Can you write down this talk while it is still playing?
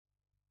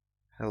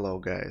Hello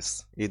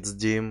guys, it's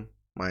Dim,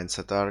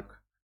 Mindset Arc.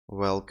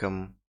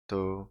 Welcome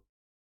to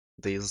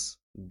this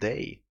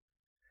day.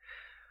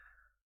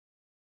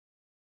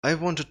 I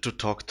wanted to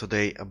talk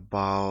today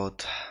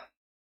about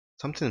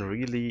something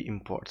really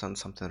important,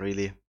 something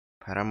really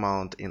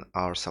paramount in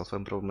our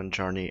self-improvement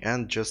journey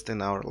and just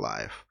in our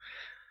life.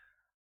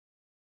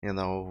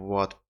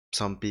 What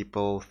some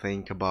people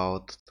think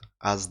about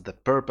as the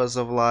purpose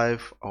of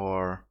life,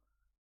 or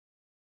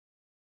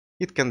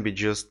it can be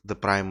just the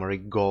primary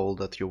goal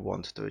that you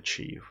want to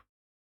achieve.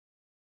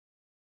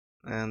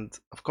 And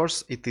of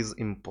course, it is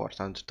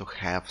important to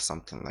have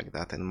something like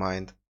that in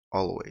mind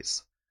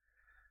always.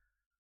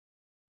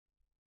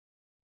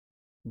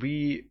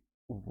 We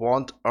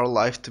want our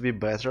life to be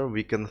better.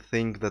 We can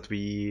think that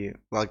we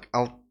like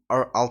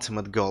our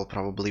ultimate goal,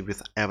 probably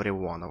with every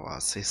one of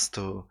us, is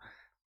to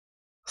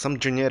some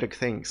generic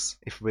things.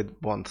 If we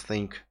won't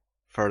think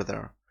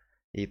further,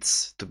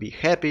 it's to be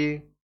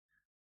happy,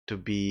 to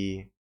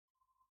be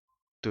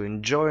to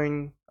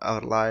enjoying our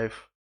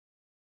life,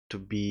 to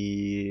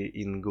be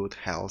in good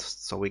health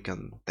so we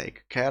can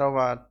take care of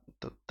it,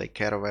 to take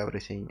care of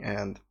everything,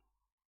 and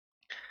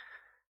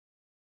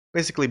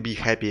basically be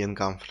happy and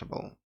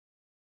comfortable.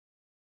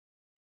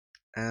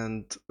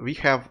 And we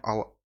have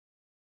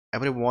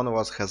every one of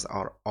us has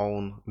our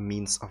own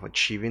means of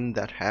achieving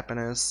that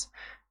happiness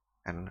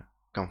and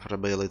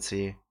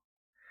comfortability,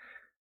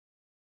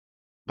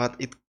 but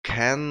it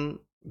can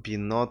be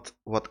not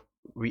what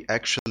we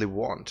actually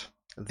want.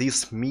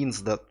 This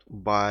means that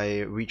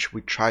by which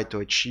we try to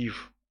achieve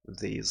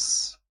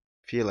these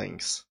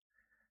feelings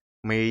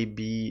may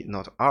be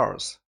not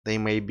ours. They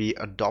may be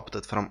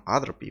adopted from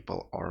other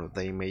people, or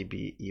they may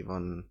be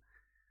even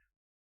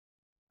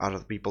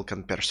other people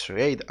can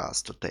persuade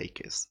us to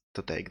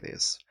take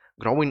this.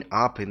 Growing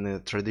up in a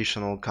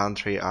traditional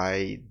country,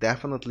 I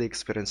definitely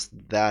experienced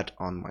that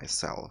on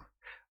myself,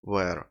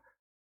 where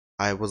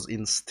I was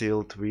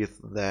instilled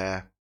with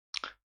the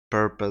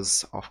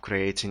purpose of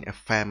creating a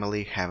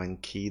family, having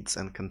kids,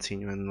 and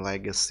continuing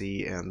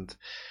legacy, and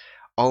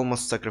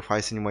almost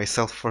sacrificing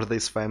myself for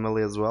this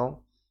family as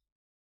well.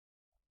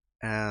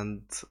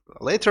 And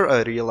later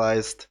I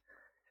realized,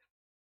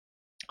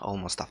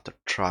 almost after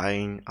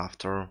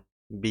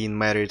being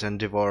married and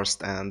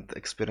divorced and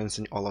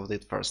experiencing all of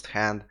it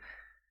firsthand,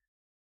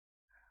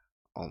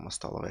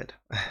 almost all of it,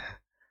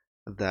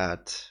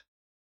 that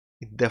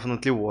it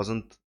definitely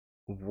wasn't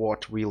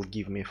what will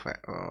give me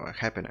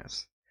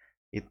happiness.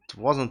 It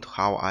wasn't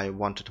how I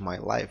wanted my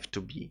life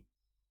to be.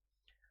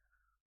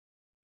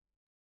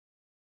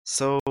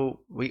 So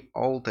we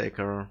all take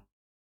our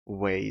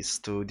ways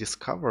to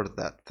discover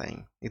that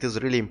thing. It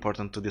is really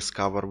important to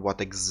discover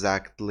what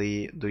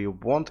exactly do you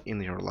want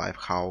in your life,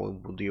 how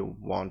would you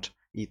want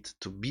it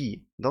to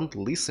be. Don't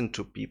listen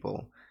to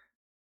people.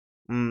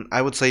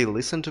 I would say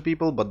listen to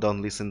people, but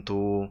don't listen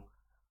to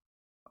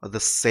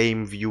the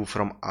same view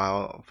from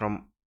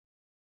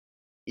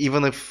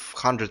even if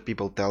 100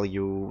 people tell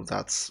you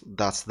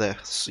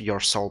that's your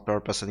sole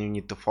purpose and you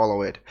need to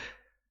follow it.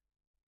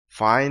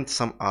 Find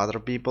some other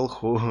people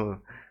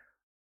who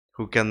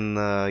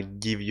can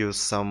give you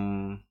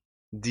some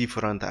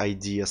different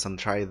ideas and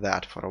try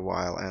that for a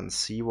while and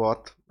see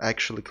what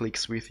actually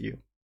clicks with you.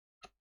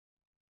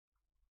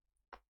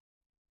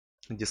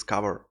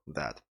 Discover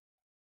that.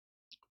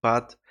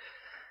 But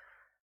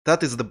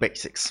that is the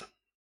basics.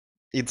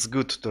 It's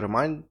good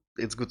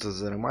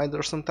as a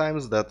reminder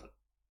sometimes that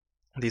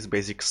these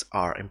basics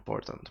are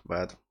important,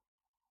 but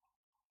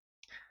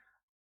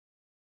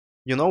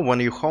when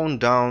you hone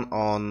down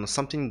on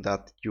something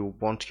that you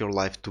want your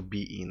life to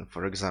be in,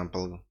 for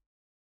example,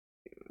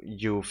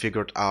 you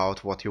figured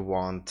out what you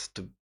want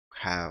to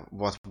have,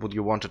 what would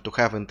you want it to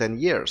have in 10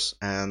 years,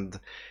 and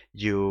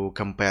you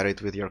compare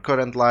it with your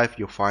current life,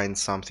 you find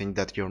something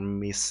that you're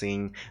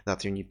missing,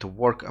 that you need to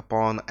work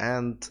upon,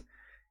 and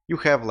you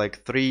have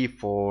like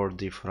 3-4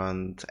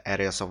 different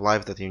areas of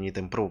life that you need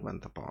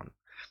improvement upon.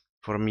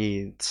 For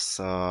me, it's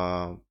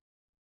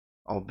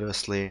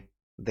obviously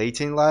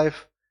dating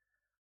life,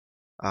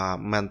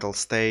 mental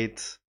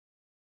state,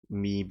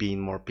 me being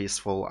more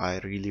peaceful. I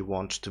really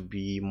want to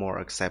be more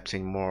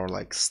accepting, more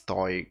like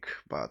stoic,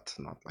 but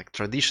not like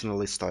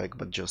traditionally stoic,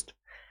 but just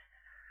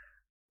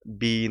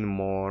being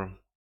more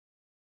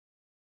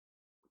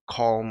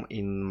calm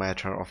in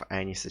matter of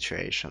any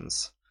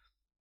situations.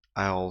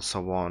 I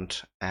also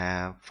want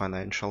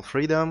financial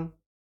freedom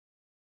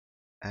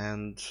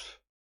and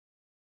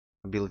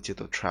ability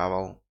to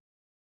travel.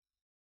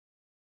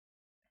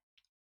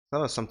 That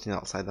was something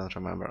else, I don't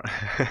remember.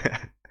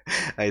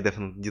 I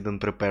definitely didn't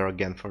prepare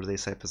again for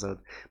this episode.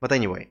 But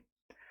anyway,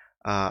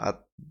 uh,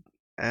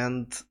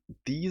 and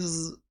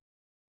these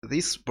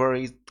this where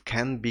it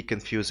can be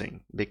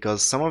confusing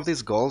because some of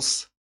these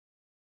goals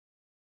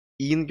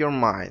in your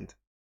mind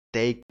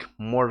take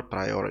more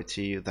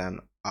priority than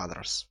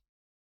others.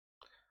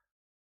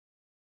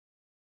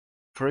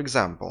 For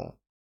example,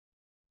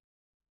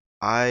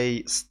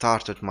 I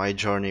started my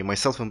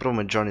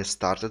self-improvement journey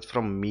started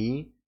from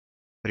me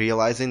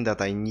realizing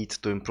that I need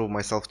to improve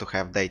myself to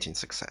have dating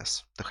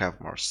success, to have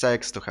more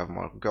sex, to have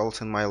more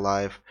girls in my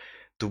life,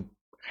 to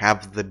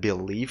have the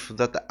belief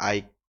that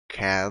I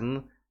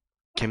can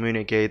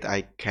communicate,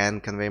 I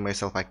can convey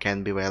myself, I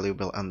can be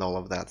valuable, and all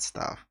of that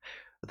stuff.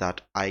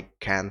 That I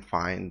can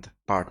find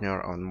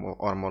partner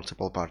or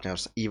multiple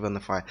partners, even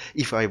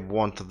if I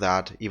want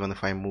that, even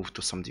if I move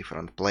to some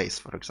different place,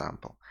 for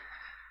example.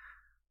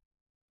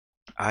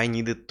 I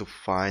needed to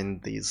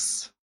find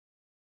this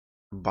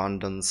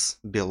abundance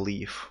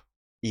belief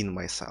in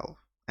myself,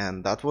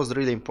 and that was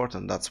really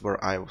important. That's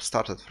where I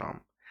started from.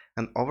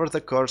 And over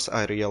the course,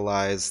 I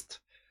realized,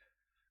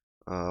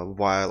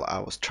 while I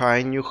was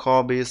trying new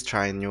hobbies,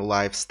 trying new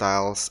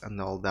lifestyles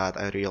and all that,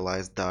 I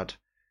realized that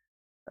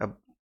uh,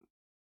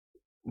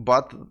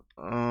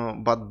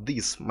 but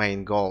this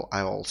main goal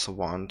I also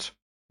want,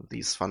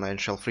 this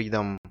financial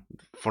freedom.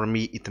 For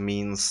me, it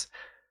means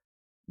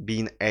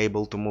being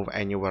able to move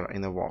anywhere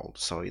in the world.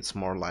 So it's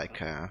more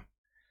like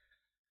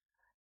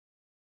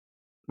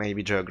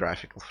maybe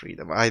geographical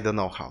freedom. I don't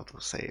know how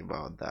to say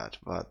about that,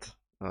 but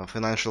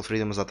financial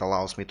freedom that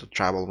allows me to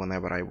travel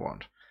whenever I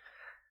want.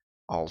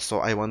 Also,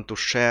 I want to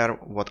share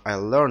what I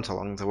learned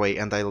along the way,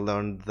 and I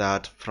learned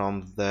that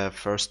from the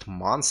first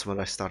months when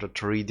I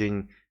started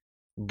reading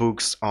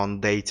books on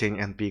dating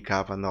and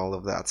pickup and all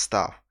of that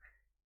stuff.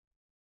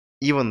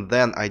 Even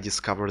then, I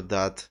discovered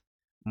that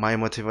my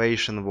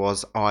motivation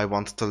was, oh, I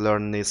want to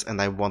learn this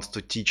and I want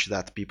to teach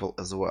that people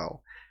as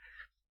well.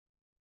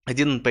 I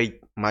didn't pay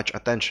much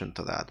attention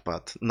to that,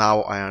 but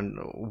now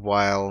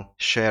while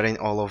sharing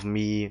all of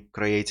me,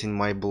 creating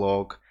my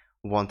blog,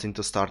 wanting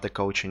to start a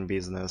coaching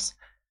business,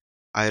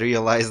 I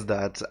realized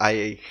that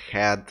I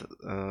had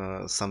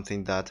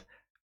something that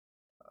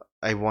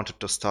I wanted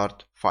to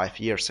start 5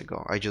 years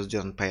ago. I just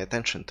didn't pay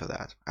attention to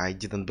that. I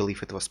didn't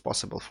believe it was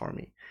possible for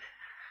me.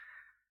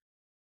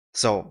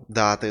 So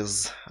that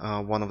is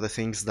one of the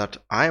things that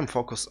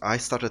I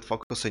started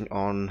focusing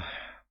on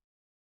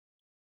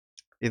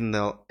in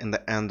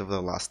the end of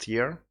the last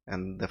year,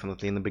 and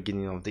definitely in the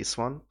beginning of this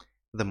one.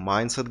 The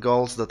mindset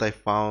goals that I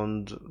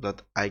found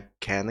that I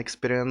can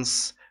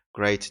experience: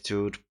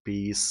 gratitude,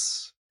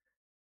 peace,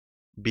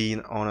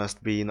 being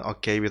honest, being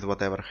okay with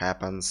whatever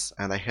happens,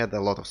 and I had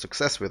a lot of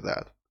success with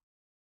that.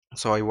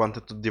 So I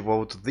wanted to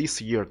devote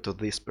this year to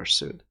this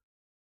pursuit.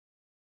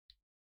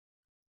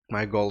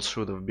 My goals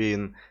should have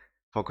been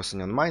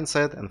focusing on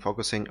mindset and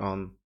focusing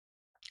on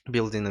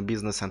building a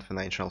business and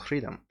financial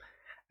freedom,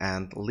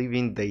 and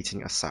leaving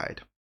dating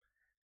aside.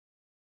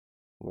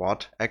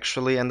 What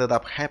actually ended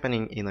up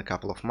happening in a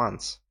couple of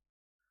months?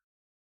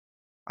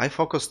 I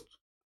focused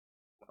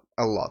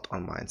a lot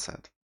on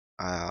mindset,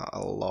 a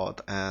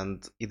lot,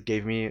 and it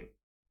gave me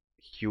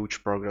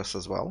huge progress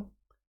as well.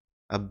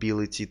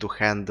 Ability to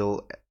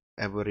handle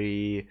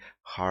every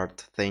hard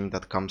thing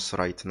that comes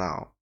right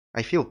now.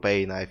 I feel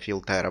pain, I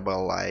feel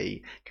terrible,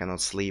 I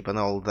cannot sleep, and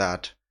all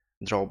that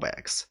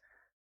drawbacks.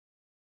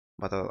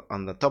 But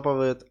on the top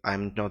of it,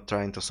 I'm not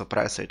trying to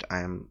suppress it.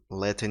 I'm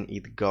letting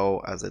it go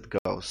as it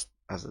goes,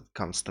 as it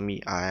comes to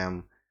me.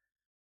 I'm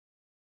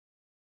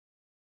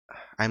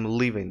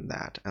living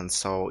that, and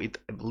so it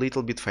a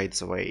little bit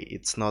fades away.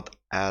 It's not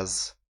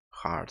as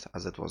hard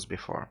as it was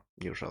before,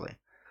 usually.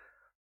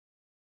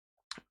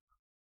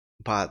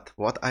 But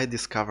what I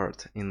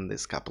discovered in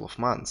this couple of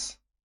months,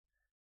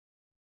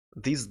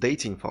 this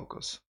dating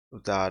focus,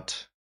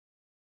 that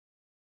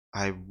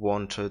I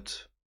wanted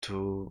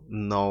to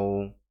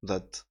know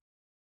that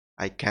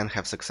I can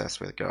have success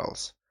with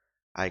girls,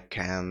 I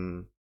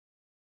can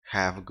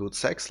have good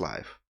sex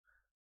life.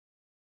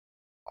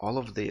 All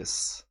of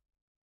this,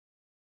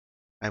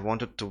 I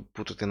wanted to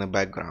put it in the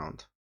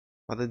background,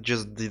 but it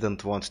just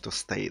didn't want to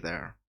stay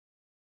there.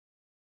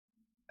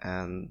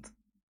 And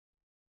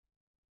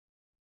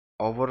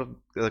over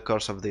the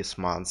course of these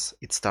months,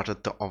 it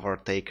started to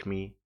overtake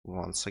me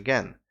once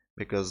again,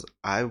 because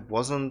I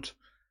wasn't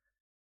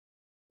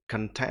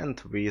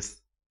content with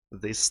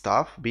this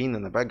stuff being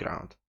in the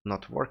background,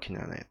 not working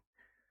on it.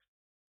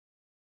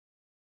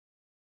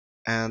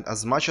 And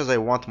as much as I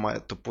want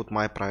to put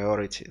my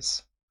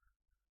priorities,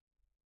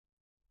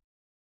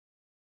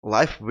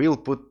 life will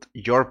put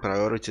your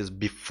priorities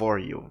before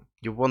you.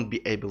 You won't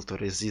be able to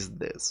resist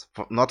this,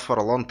 not for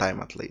a long time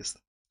at least.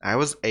 I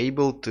was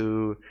able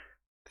to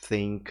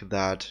think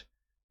that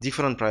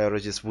different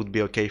priorities would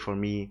be okay for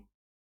me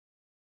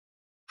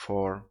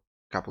for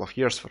a couple of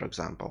years, for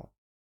example.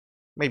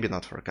 Maybe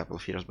not for a couple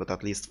of years, but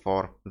at least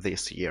for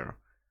this year.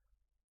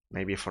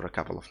 Maybe for a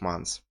couple of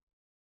months.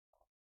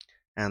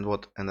 And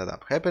what ended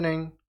up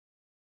happening,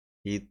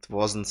 it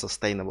wasn't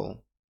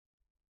sustainable.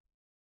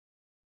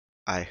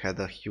 I had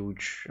a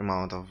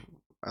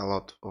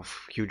lot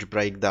of huge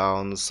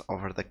breakdowns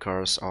over the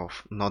course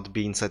of not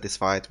being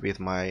satisfied with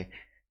my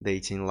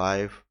dating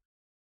life.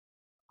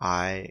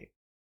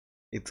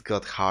 It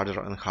got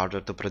harder and harder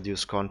to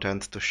produce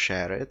content to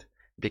share it,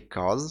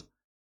 because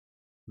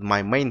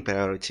my main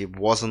priority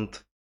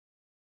wasn't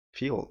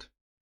filled.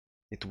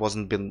 It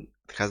hasn't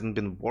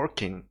been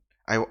working.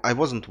 I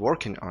wasn't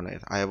working on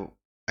it.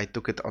 I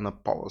took it on a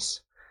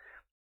pause.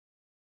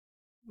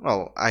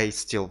 Well, I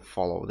still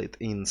followed it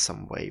in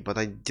some way, but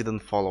I didn't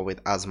follow it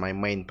as my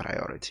main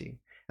priority.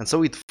 And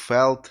so it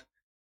felt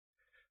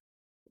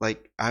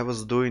like I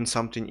was doing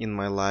something in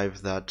my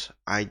life that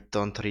I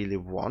don't really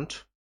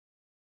want.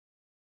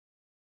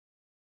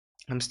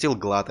 I'm still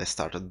glad I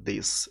started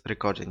this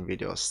recording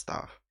video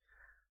stuff.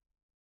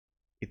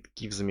 It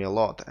gives me a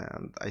lot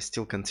and I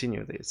still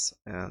continue this.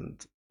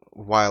 And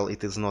while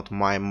it is not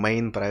my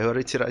main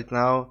priority right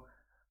now,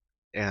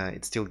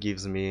 it still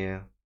gives me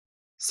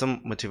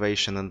some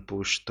motivation and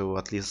push to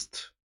at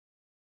least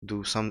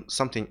do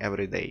something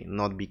every day,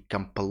 not be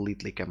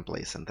completely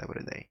complacent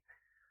every day.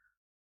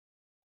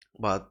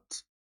 But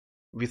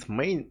with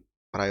main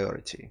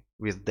priority,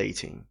 with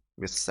dating,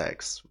 with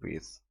sex,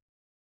 with,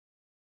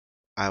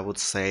 I would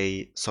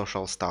say,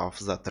 social stuff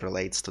that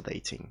relates to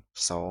dating.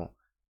 So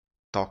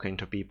talking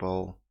to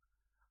people,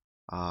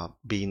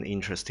 being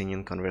interesting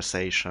in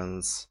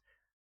conversations,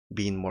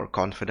 being more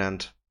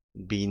confident,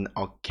 being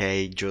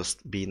okay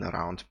just being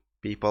around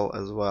people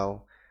as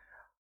well,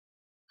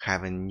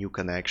 having new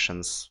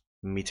connections,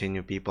 meeting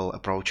new people,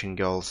 approaching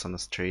girls on the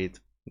street,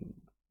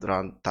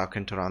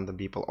 talking to random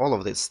people, all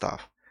of this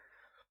stuff.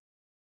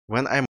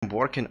 When I'm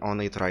working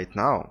on it right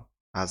now,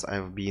 as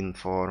I've been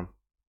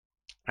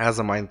as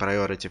a main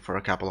priority for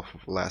a couple of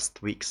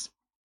last weeks,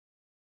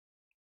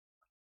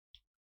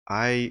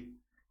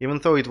 even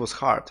though it was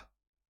hard,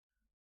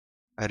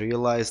 I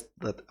realized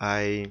that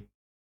I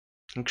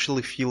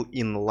actually feel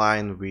in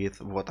line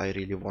with what I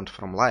really want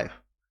from life.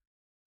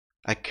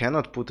 I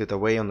cannot put it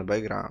away on the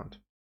background.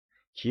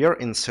 Here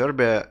in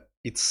Serbia,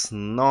 it's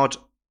not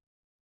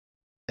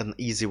an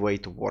easy way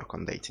to work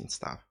on dating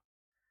stuff.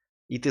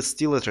 It is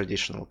still a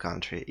traditional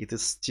country. It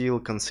is still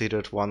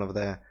considered one of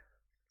the,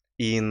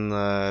 in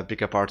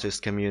pickup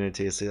artist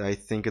communities, I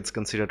think it's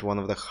considered one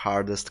of the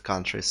hardest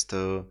countries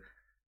to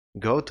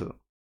go to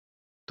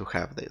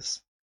have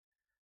this.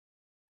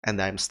 And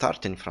I'm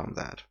starting from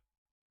that.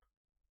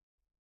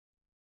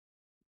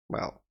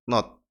 Well,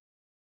 not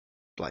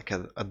like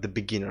at the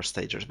beginner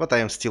stages, but I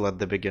am still at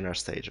the beginner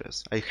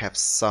stages. I have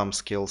some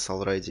skills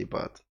already,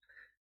 but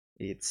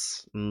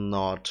it's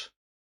not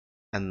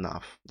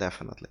enough,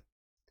 definitely.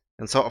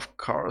 And so, of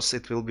course,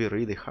 it will be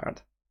really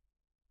hard.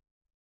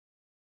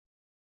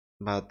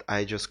 But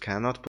I just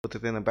cannot put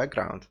it in the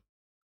background.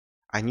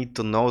 I need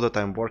to know that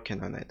I'm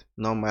working on it,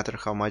 no matter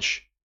how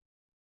much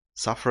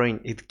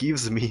suffering it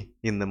gives me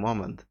in the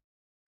moment.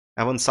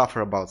 I won't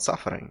suffer about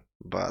suffering,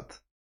 but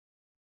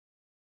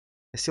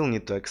I still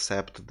need to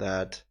accept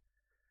that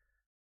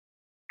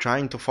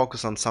trying to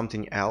focus on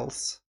something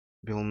else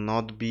will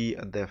not be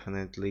a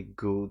definitely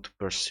good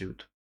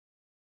pursuit,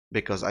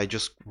 because I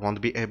just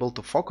won't be able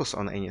to focus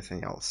on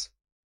anything else.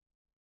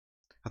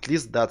 At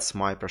least that's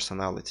my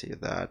personality,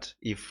 that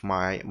if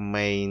my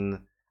main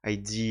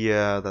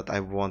idea that I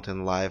want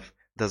in life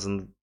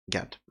doesn't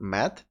get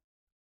met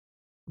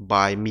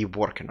by me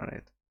working on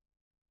it.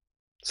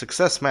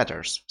 Success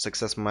matters.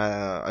 Success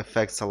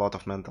affects a lot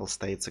of mental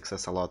states.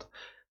 Success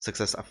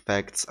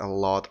affects a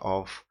lot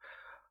of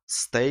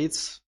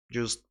states.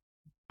 Just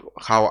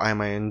how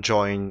am I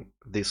enjoying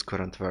this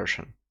current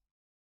version?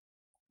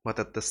 But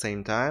at the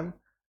same time,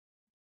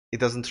 it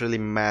doesn't really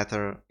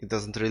matter. It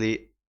doesn't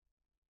really,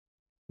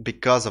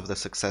 because of the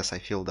success I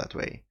feel that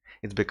way.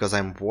 It's because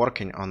I'm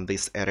working on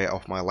this area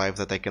of my life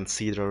that I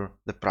consider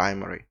the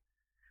primary,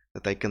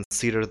 that I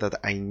consider that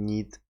I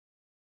need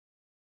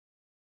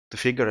to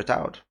figure it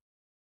out.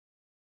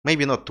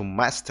 Maybe not to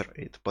master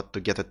it, but to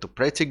get it to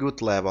pretty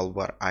good level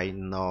where I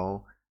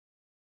know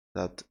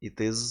that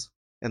it is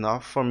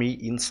enough for me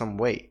in some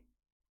way.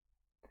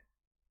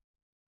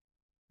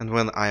 And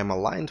when I am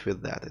aligned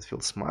with that, it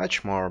feels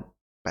much more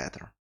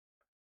better.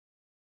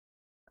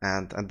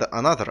 And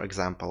another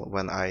example,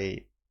 when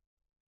I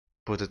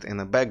put it in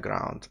a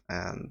background,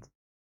 and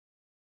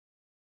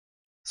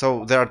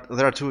so there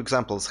are two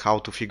examples how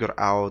to figure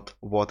out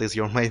what is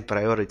your main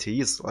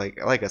priority is. Like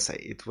I say,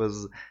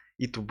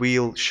 it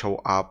will show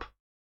up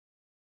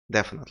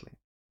definitely.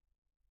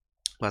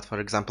 But for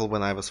example,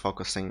 when I was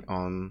focusing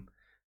on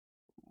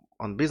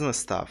business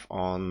stuff,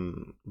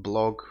 on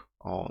blog,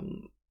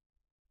 on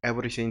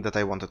everything that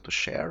I wanted to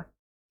share,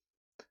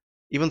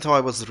 even though I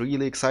was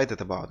really excited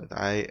about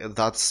it,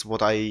 that's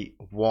what I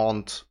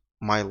want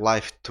my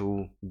life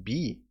to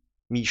be.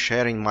 Me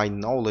sharing my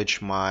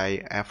knowledge,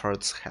 my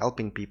efforts,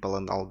 helping people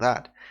and all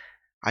that.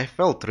 I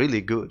felt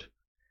really good.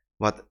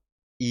 But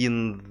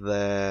in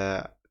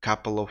the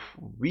couple of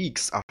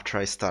weeks after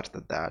I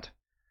started that,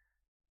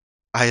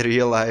 I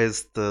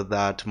realized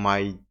that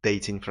my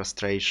dating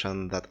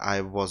frustration, that I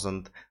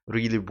wasn't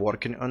really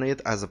working on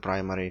it as a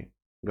primary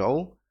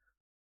goal,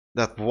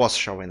 that was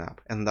showing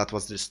up, and that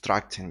was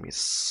distracting me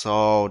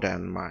so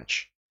damn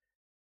much.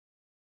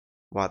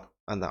 But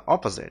on the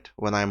opposite,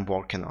 when I'm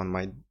working on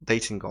my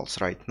dating goals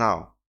right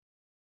now,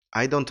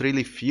 I don't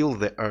really feel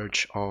the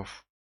urge of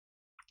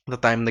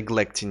that I'm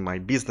neglecting my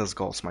business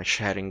goals, my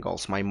sharing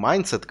goals, my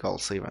mindset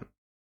goals even.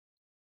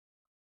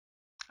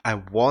 I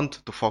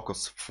want to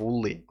focus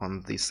fully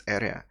on this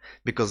area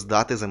because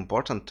that is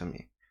important to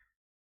me.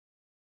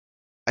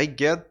 I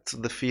get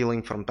the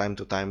feeling from time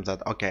to time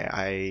that,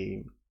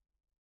 okay,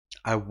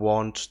 I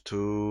want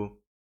to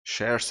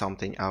share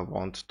something, I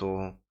want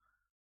to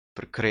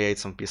create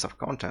some piece of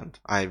content.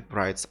 I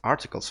write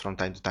articles from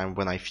time to time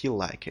when I feel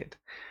like it,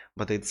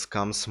 but it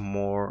comes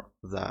more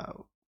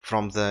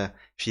from the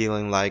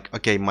feeling like,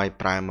 okay, my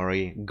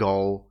primary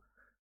goal,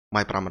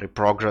 my primary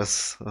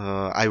progress,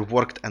 I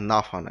worked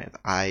enough on it.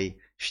 I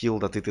feel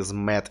that it is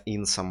met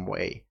in some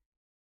way,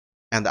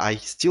 and I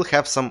still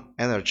have some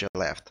energy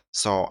left,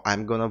 so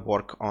I'm gonna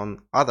work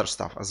on other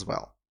stuff as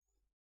well.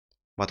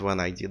 But when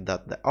I did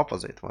that the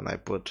opposite, when I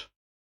put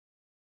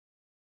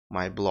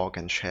my blog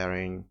and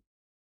sharing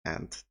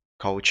and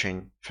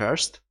coaching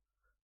first,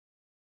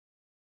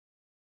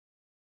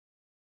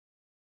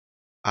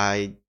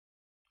 I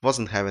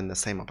wasn't having the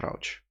same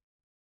approach.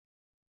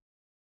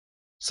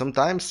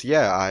 Sometimes,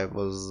 yeah,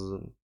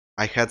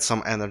 I had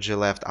some energy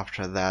left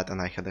after that,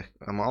 and I had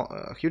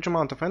a huge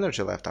amount of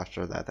energy left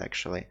after that,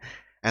 actually,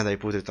 and I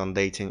put it on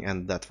dating,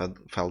 and that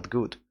felt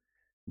good.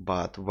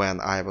 But when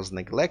I was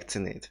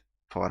neglecting it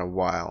for a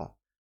while,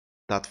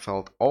 that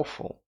felt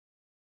awful.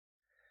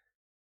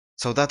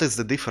 So that is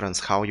the difference,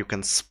 how you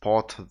can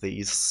spot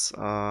these,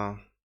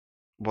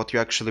 what you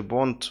actually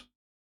want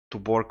to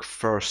work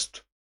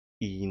first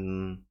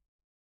in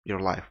your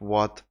life.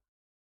 What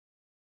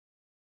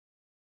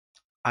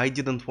I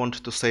didn't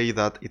want to say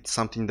that it's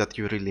something that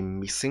you're really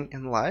missing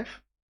in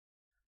life,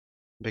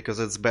 because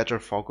it's better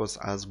focus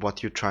as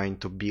what you're trying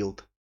to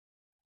build.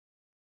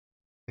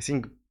 I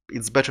think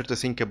it's better to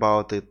think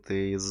about it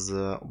is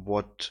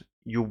what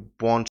you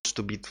want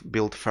to be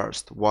built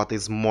first, what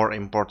is more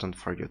important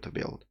for you to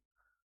build.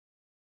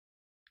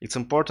 It's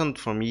important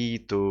for me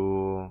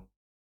to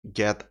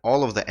get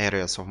all of the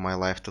areas of my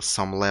life to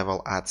some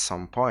level at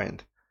some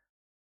point.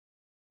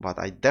 But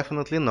I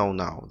definitely know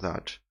now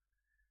that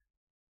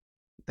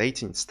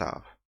dating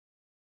stuff,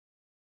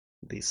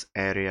 this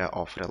area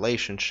of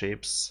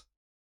relationships,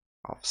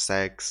 of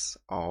sex,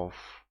 of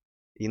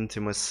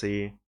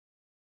intimacy,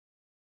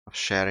 of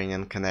sharing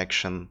and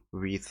connection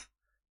with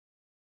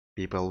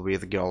people,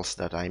 with girls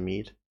that I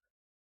meet,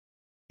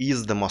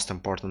 is the most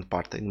important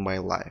part in my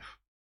life.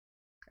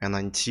 And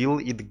until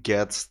it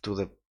gets to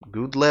the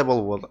good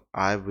level where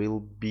I will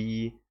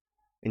be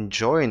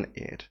enjoying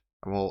it,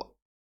 well,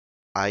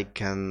 I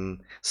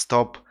can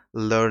stop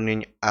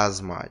learning as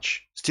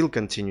much. Still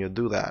continue to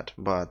do that,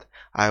 but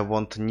I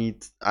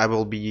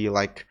will be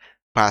like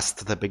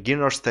past the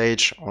beginner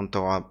stage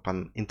onto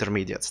an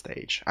intermediate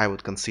stage. I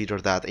would consider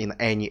that in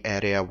any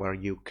area where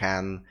you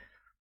can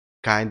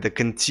kind of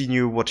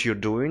continue what you're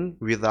doing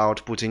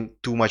without putting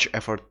too much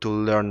effort to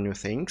learn new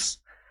things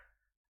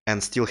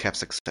and still have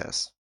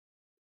success.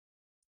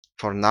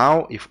 For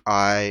now, if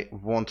I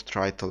won't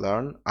try to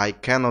learn, I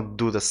cannot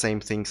do the same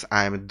things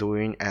I'm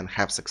doing and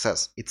have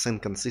success. It's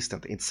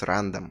inconsistent, it's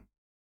random.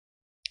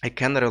 I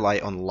can rely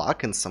on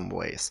luck in some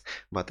ways,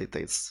 but it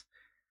is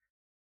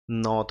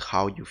not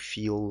how you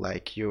feel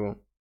like you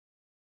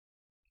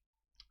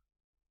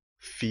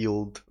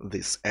filled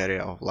this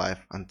area of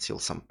life until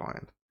some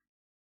point.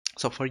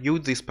 So for you,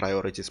 these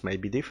priorities may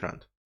be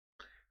different.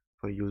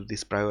 For you,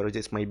 these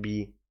priorities may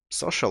be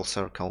social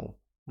circle,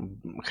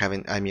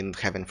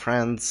 having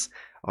friends,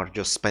 or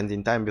just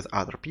spending time with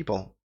other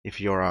people.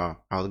 If you're a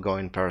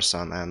outgoing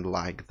person and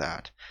like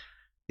that,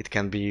 it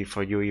can be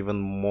for you even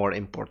more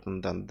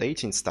important than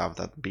dating stuff,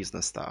 than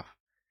business stuff.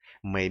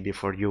 Maybe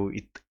for you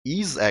it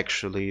is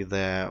actually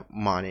the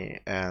money,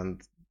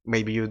 and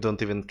maybe you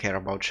don't even care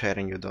about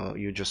sharing.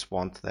 You just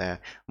want the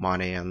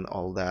money and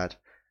all that,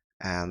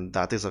 and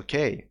that is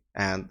okay.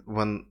 And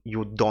when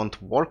you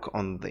don't work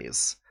on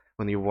this,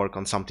 when you work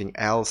on something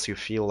else, you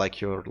feel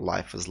like your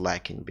life is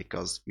lacking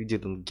because you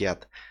didn't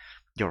get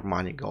your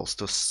money goals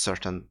to a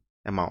certain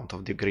amount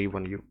of degree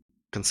when you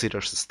consider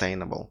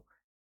sustainable.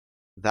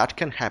 That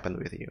can happen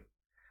with you,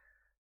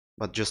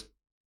 but just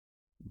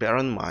bear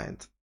in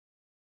mind,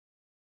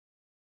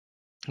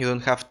 you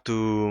don't have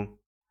to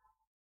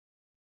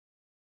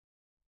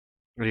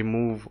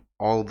remove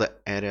all the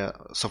area.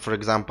 So for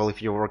example,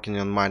 if you're working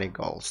on money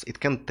goals, it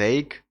can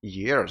take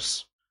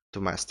years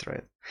to master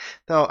it.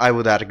 Though I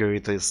would argue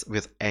it is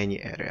with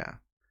any area.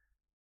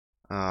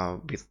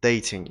 With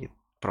dating, it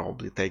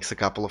probably takes a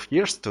couple of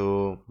years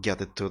to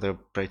get it to the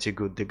pretty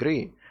good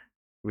degree.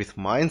 With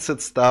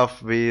mindset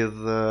stuff, with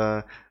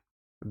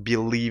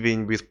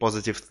believing, with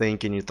positive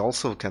thinking, it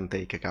also can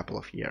take a couple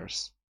of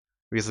years.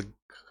 With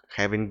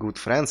having good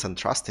friends and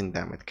trusting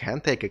them, it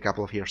can take a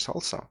couple of years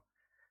also.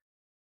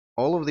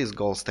 All of these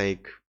goals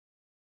take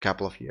a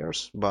couple of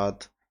years,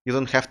 but you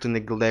don't have to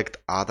neglect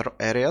other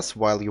areas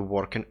while you're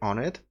working on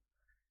it.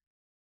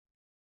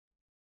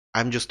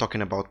 I'm just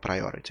talking about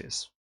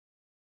priorities.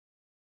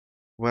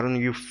 When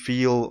you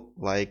feel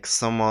like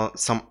some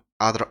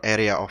other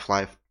area of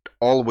life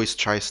always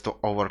tries to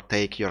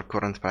overtake your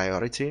current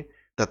priority,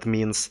 that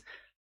means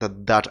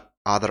that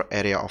other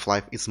area of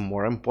life is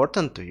more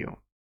important to you.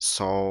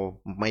 So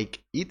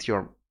make it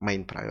your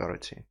main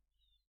priority.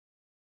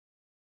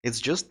 It's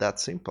just that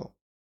simple.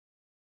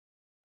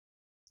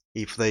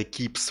 If they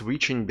keep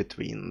switching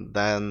between,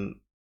 then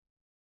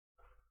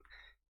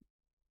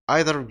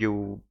either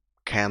you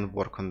can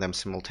work on them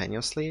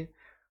simultaneously,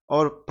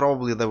 or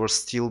probably there will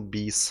still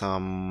be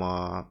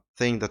some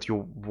thing that you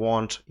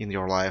want in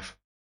your life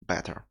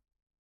better,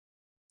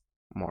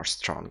 more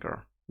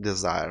stronger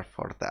desire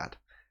for that.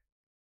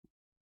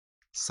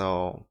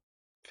 So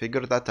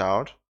figure that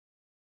out.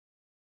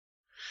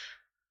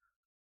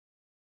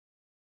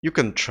 You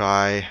can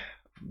try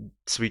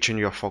switching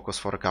your focus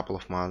for a couple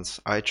of months.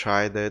 I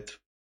tried it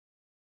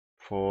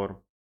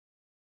for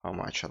how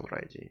much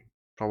already?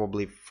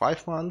 Probably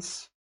 5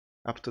 months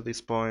up to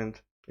this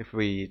point.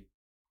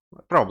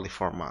 Probably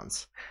 4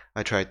 months.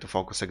 I tried to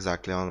focus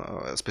exactly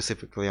on,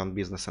 specifically on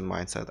business and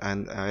mindset,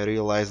 and I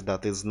realized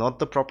that is not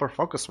the proper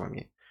focus for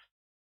me.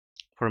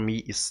 For me,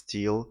 is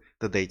still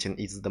the dating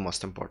is the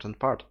most important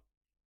part.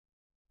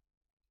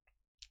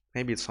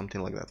 Maybe it's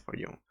something like that for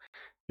you.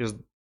 Just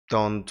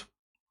don't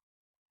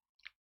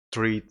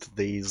treat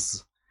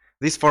these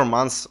 4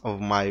 months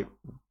of my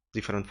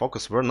different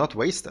focus were not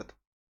wasted.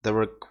 They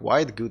were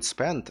quite good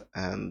spent,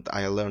 and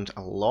I learned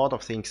a lot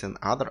of things in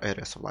other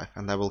areas of life,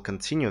 and I will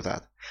continue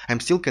that. I'm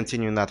still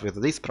continuing that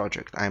with this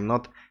project. I'm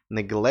not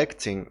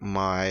neglecting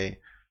my,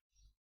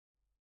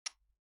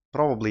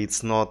 probably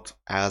it's not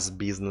as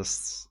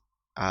business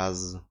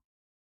as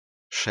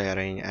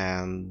sharing,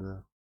 and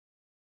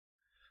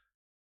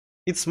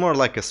it's more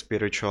like a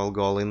spiritual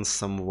goal in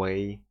some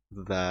way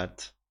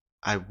that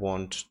I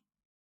want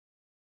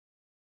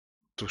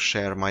to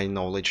share my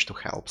knowledge to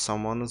help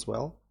someone as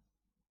well.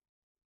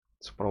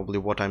 So probably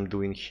what I'm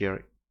doing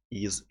here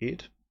is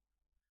it.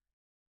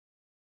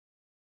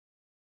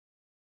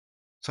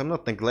 So I'm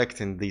not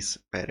neglecting this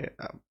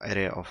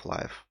area of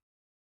life.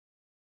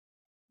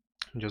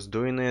 I'm just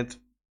doing it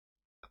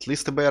at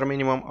least a bare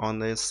minimum on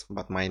this,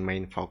 but my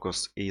main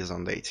focus is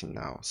on dating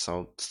now.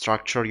 So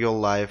structure your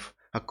life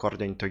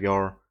according to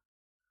your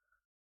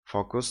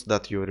focus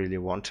that you really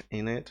want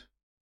in it.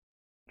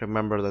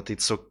 Remember that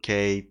it's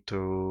okay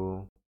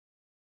to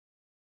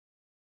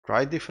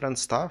try different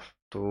stuff,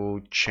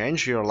 to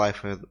change your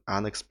life in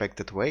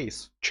unexpected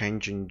ways,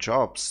 changing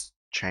jobs,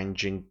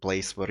 changing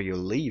place where you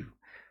live.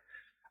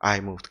 I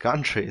moved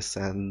countries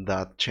and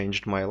that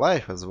changed my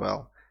life as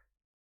well.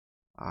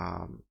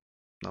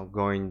 Now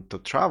going to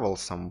travel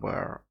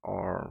somewhere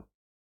or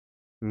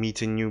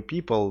meeting new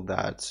people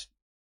that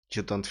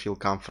you don't feel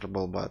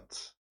comfortable,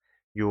 but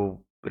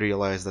you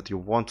realize that you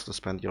want to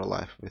spend your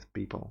life with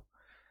people.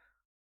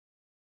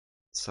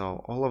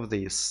 So all of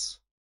this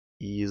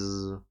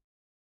is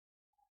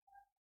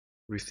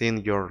within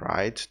your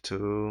right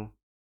to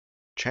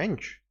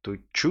change, to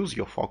choose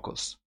your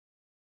focus.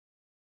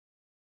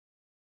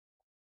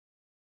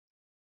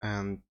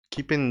 And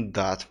keeping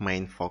that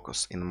main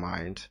focus in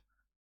mind,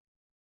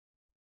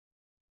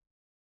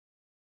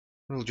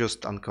 we'll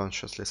just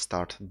unconsciously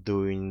start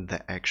doing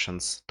the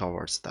actions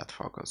towards that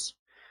focus.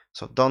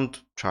 So don't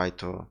try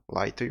to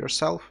lie to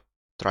yourself,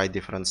 try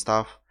different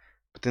stuff,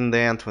 but in the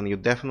end, when you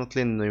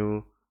definitely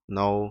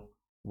know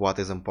what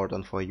is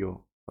important for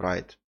you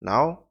right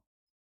now,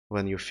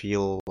 when you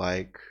feel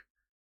like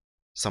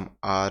some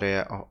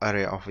area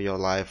of your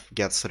life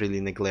gets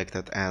really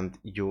neglected and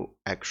you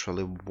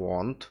actually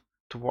want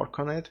to work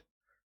on it,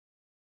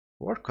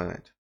 work on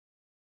it.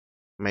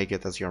 Make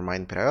it as your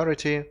main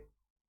priority.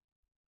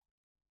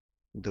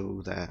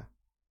 Do the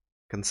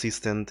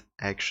consistent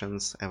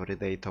actions every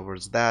day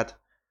towards that.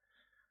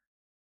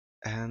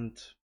 And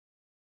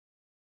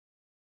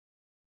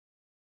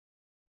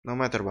no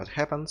matter what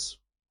happens,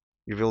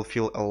 you will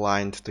feel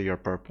aligned to your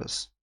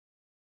purpose,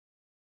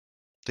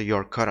 to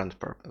your current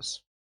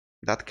purpose.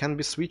 That can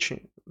be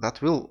switching.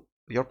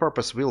 Your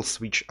purpose will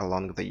switch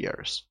along the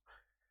years,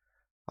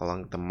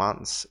 along the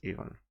months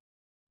even.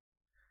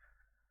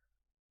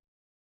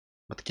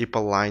 But keep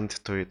aligned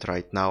to it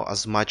right now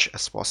as much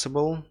as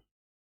possible,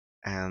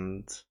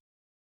 and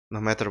no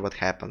matter what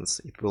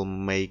happens, it will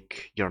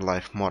make your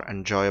life more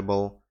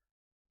enjoyable,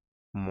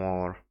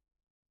 more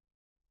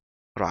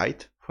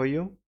right for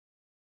you.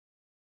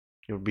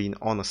 You're being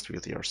honest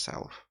with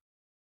yourself.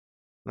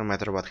 No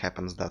matter what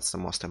happens, that's the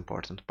most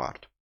important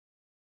part.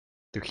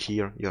 To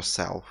hear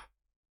yourself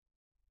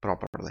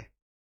properly.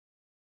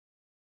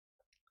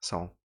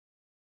 So,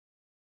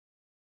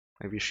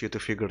 I wish you to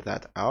figure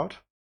that out.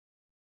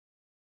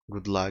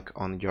 Good luck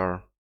on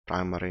your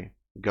primary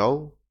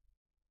goal.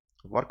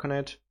 Work on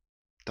it,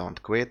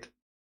 don't quit,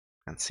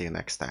 and see you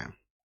next time.